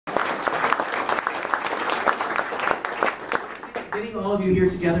Getting all of you here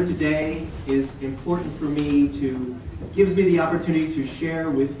together today is important for me gives me the opportunity to share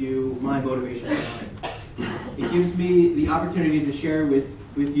with you my motivation behind it. It gives me the opportunity to share with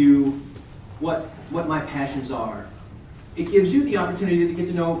you what my passions are. It gives you the opportunity to get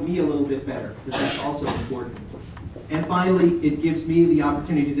to know me a little bit better, because that's also important. And finally, it gives me the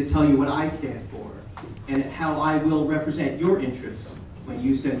opportunity to tell you what I stand for and how I will represent your interests when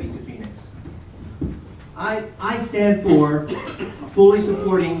you send me to Phoenix. I stand for fully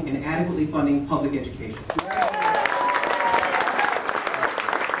supporting and adequately funding public education.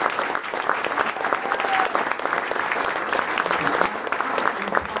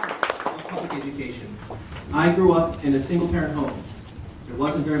 Public education. I grew up in a single-parent home. There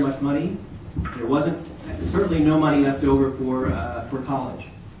wasn't very much money. There wasn't certainly no money left over for college.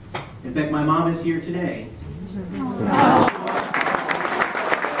 In fact, my mom is here today.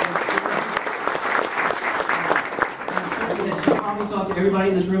 She's probably talked to everybody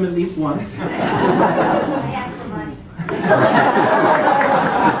in this room at least once. I asked for money.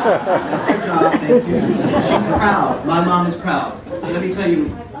 That's her job, thank you. She's proud. My mom is proud. So let me tell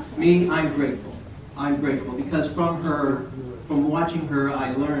you, me, I'm grateful. I'm grateful because from watching her,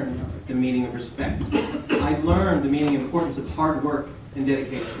 I learned the meaning of respect. I learned the meaning and importance of hard work and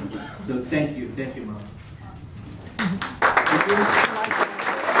dedication. So thank you, Mom.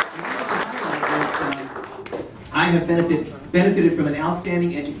 I have benefited from an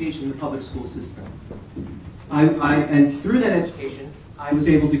outstanding education in the public school system. And through that education, I was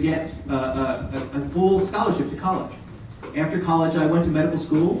able to get a full scholarship to college. After college, I went to medical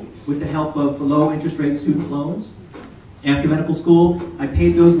school with the help of low interest rate student loans. After medical school, I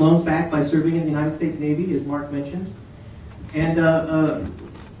paid those loans back by serving in the United States Navy, as Mark mentioned. And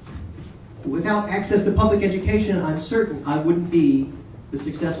without access to public education, I'm certain I wouldn't be the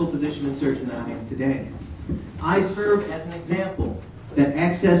successful physician and surgeon that I am today. I serve as an example that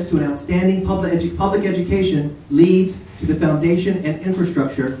access to an outstanding public education leads to the foundation and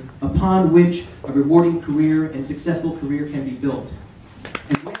infrastructure upon which a rewarding career and successful career can be built.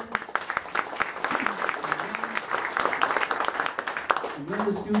 And when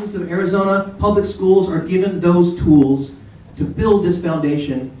the students of Arizona public schools are given those tools to build this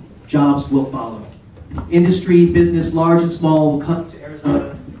foundation, jobs will follow. Industry, business, large and small, will come to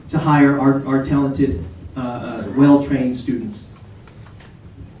Arizona to hire our talented, well-trained students.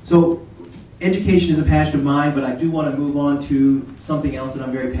 So education is a passion of mine, but I do want to move on to something else that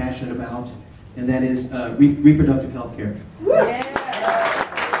I'm very passionate about, and that is reproductive health care. Yeah.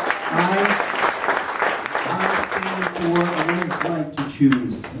 I stand for a woman's right to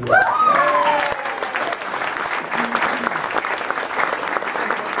choose.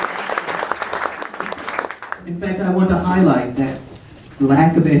 In fact, I want to highlight that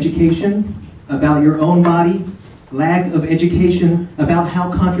lack of education about your own body, lack of education about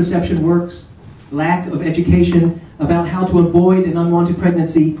how contraception works, lack of education about how to avoid an unwanted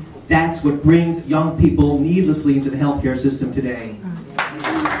pregnancy, that's what brings young people needlessly into the healthcare system today.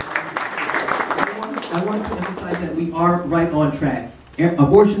 I want to emphasize that we are right on track.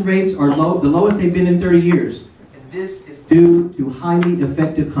 Abortion rates are low, the lowest they've been in 30 years. And this is due to highly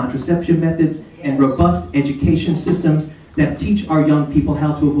effective contraception methods and robust education systems that teach our young people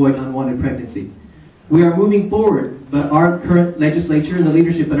how to avoid unwanted pregnancy. We are moving forward, but our current legislature and the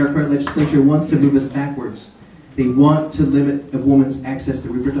leadership in our current legislature wants to move us backwards. They want to limit a woman's access to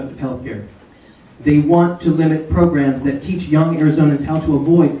reproductive health care. They want to limit programs that teach young Arizonans how to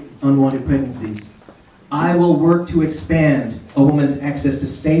avoid unwanted pregnancies. I will work to expand a woman's access to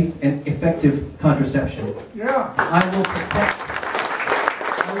safe and effective contraception. Yeah. I will work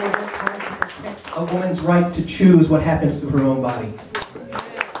hard to protect a woman's right to choose what happens to her own body.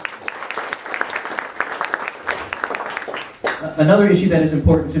 Another issue that is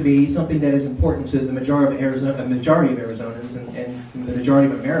important to me, something that is important to the majority of Arizonans and the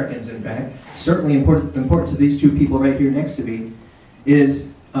majority of Americans, in fact, certainly important to these two people right here next to me, is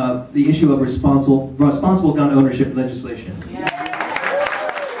the issue of responsible gun ownership legislation. Yeah.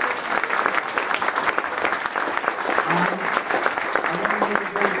 I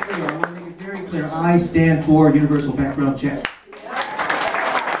want to make it very clear. I stand for universal background check.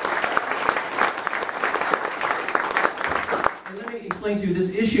 Explain to you, this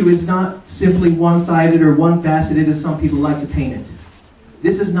issue is not simply one-sided or one-faceted as some people like to paint it.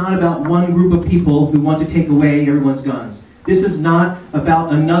 This is not about one group of people who want to take away everyone's guns. This is not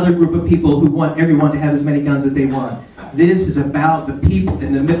about another group of people who want everyone to have as many guns as they want. This is about the people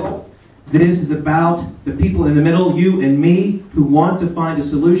in the middle. This is about the people in the middle, you and me, who want to find a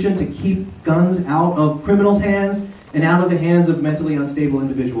solution to keep guns out of criminals' hands and out of the hands of mentally unstable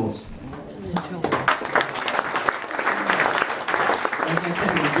individuals.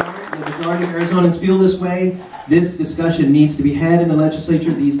 the majority of Arizonans feel this way. This discussion needs to be had in the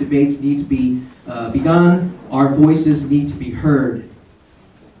legislature. These debates need to be begun. Our voices need to be heard.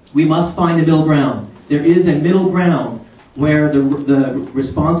 We must find a middle ground. There is a middle ground where the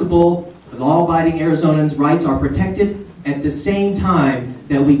responsible, law-abiding Arizonans' rights are protected at the same time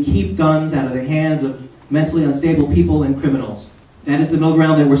that we keep guns out of the hands of mentally unstable people and criminals. That is the middle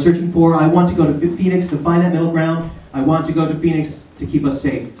ground that we're searching for. I want to go to Phoenix to find that middle ground. I want to go to Phoenix to keep us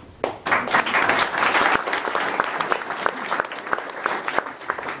safe. I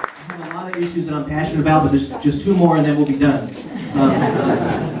have a lot of issues that I'm passionate about, but there's just two more and then we'll be done.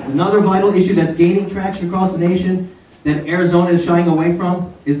 Another vital issue that's gaining traction across the nation that Arizona is shying away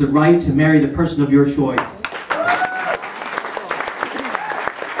from is the right to marry the person of your choice.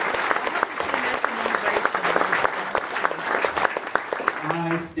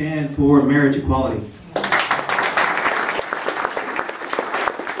 I stand for marriage equality.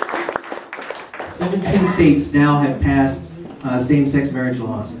 17 states now have passed same-sex marriage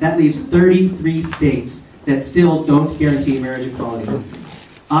laws. That leaves 33 states that still don't guarantee marriage equality.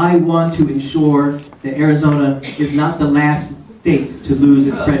 I want to ensure that Arizona is not the last state to lose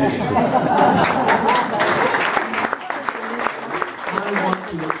its prejudice. I want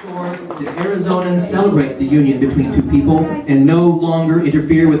to ensure that Arizonans celebrate the union between two people and no longer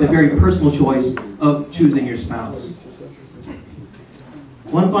interfere with the very personal choice of choosing your spouse.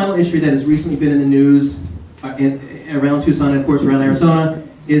 One final issue that has recently been in the news around Tucson and of course around Arizona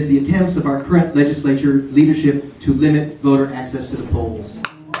is the attempts of our current legislature leadership to limit voter access to the polls.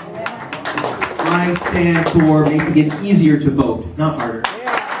 I stand for making it easier to vote, not harder. The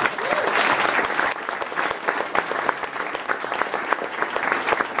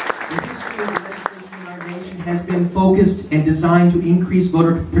history of the legislation in our nation has been focused and designed to increase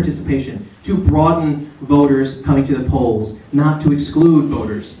voter participation, to broaden voters coming to the polls, not to exclude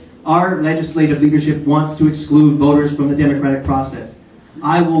voters. Our legislative leadership wants to exclude voters from the democratic process.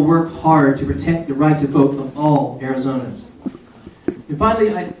 I will work hard to protect the right to vote of all Arizonans. And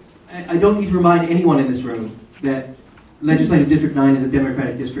finally, I don't need to remind anyone in this room that Legislative District 9 is a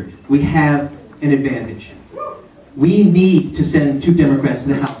Democratic district. We have an advantage. We need to send 2 Democrats to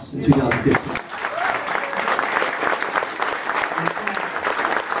the House in 2015.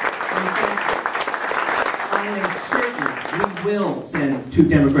 I am certain we will send 2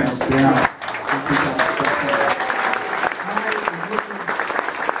 Democrats to the House in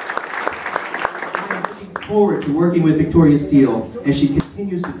 2015. Forward to working with Victoria Steele as she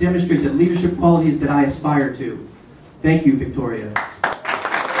continues to demonstrate the leadership qualities that I aspire to. Thank you, Victoria.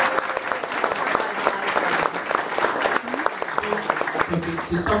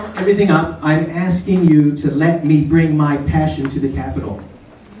 To sum everything up, I'm asking you to let me bring my passion to the Capitol.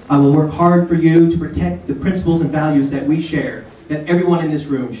 I will work hard for you to protect the principles and values that we share, that everyone in this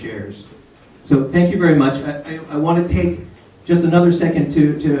room shares. So thank you very much. I want to take just another second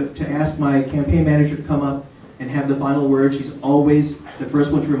to ask my campaign manager to come up and have the final word. She's always the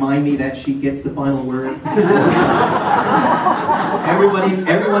first one to remind me that she gets the final word.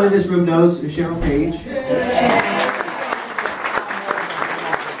 Everyone in this room knows Cheryl Page. I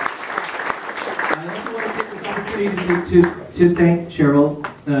also want to take this opportunity to thank Cheryl.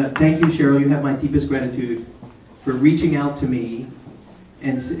 Thank you, Cheryl. You have my deepest gratitude for reaching out to me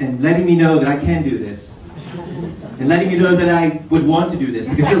and letting me know that I can do this. And letting me know that I would want to do this,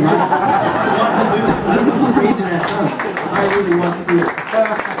 because you're right. I want to do this. I don't know the reason that I really want to do it.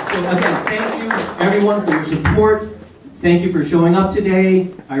 So again, thank you everyone for your support. Thank you for showing up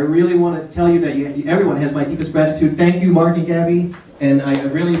today. I really want to tell you that everyone has my deepest gratitude. Thank you, Mark and Gabby, and I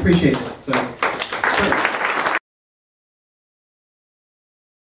really appreciate it. So.